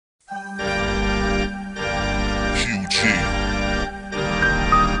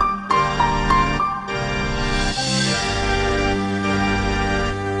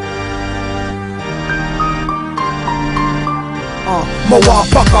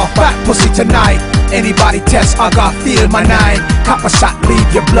off fat pussy tonight. Anybody test, I got feel my nine. Cop a shot, leave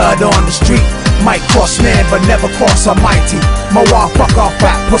your blood on the street. Might cross man, but never cross Almighty. My wild fuck off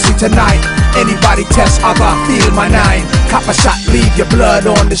fat pussy tonight. Anybody test, I got feel my nine. Cop a shot, leave your blood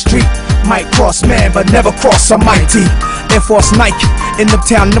on the street. Might cross man, but never cross Almighty. Air Force Nike, in the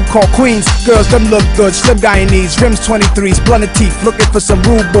town, them called Queens. Girls, them look good, slim Guyanese, rims 23s, blunted teeth, looking for some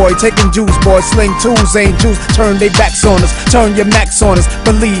rude boy, taking juice, boy, sling tools, ain't juice, turn they backs on us, turn your max on us,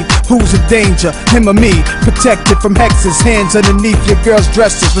 believe, who's in danger, him or me, protected from hexes, hands underneath your girl's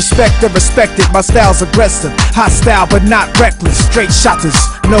dresses, respected, my style's aggressive, hostile but not reckless, straight shotters,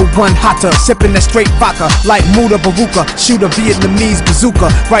 no one hotter, sipping that straight vodka, like Muda Baruka, shoot a Vietnamese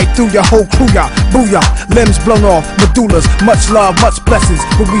bazooka, right through your whole crew, ya, booyah, limbs blown off, medullas, much love, much blessings.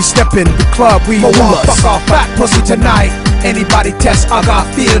 When we step in the club, we fuck off fat pussy tonight. Anybody test, I got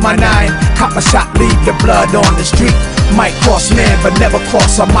feel my nine. Cop a shot, leave your blood on the street. Might cross man, but never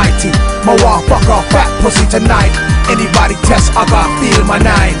cross Almighty. My wall, fuck off fat pussy tonight. Anybody test, I got feel my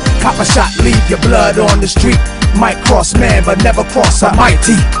nine. Cop a shot, leave your blood on the street. Might cross man, but never cross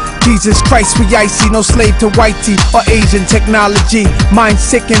Almighty. Jesus Christ, we icy, no slave to whitey or Asian technology. Mind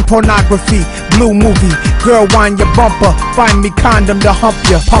sick in pornography, blue movie. Girl, wind your bumper, find me condom to hump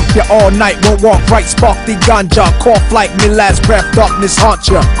ya. Pump ya all night, won't walk right, spark the ganja. Cough like me last breath, darkness haunt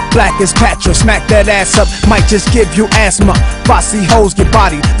ya. Black as Patra, smack that ass up, might just give you asthma. Bossy hoes get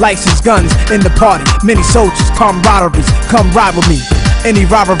body, licensed guns in the party. Many soldiers, camaraderies, come ride with me. Any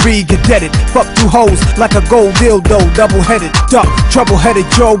robbery, get deaded. Fuck two hoes like a gold dildo, double-headed, duck, trouble-headed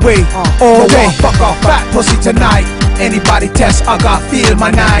your way all day. Fuck off fat pussy tonight. Anybody test, I got feel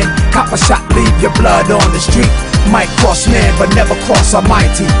my nine. Cop a shot, leave your blood on the street. Might cross man, but never cross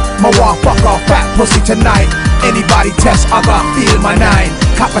Almighty. My wall, fuck off fat pussy tonight. Anybody test, I got feel my nine.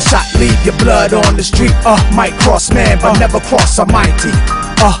 Cop a shot, leave your blood on the street. Might cross man, but never cross Almighty.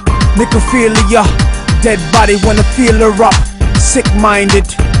 Necrophilia, dead body wanna feel her up. Sick-minded,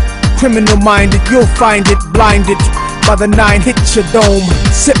 criminal-minded, you'll find it, blinded by the nine, hit your dome.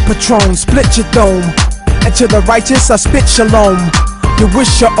 Sip Patron, split your dome. And to the righteous I spit shalom. You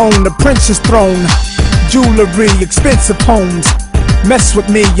wish you own the prince's throne. Jewelry, expensive homes. Mess with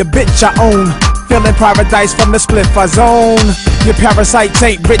me, your bitch I own. Feeling paradise from the spliff I zone. Your parasites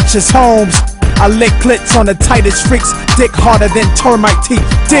ain't rich as homes. I lick clits on the tightest freaks. Dick harder than termite teeth.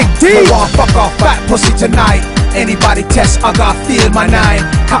 Dig deep. No, fuck off fat pussy tonight. Anybody test, I got feel my nine.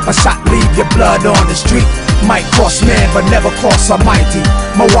 Cop a shot, leave your blood on the street. Might cross man, but never cross Almighty.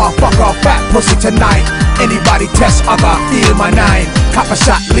 My wall, fuck off fat pussy tonight. Anybody test, I got feel my nine. Cop a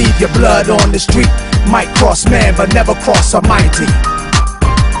shot, leave your blood on the street. Might cross man, but never cross Almighty.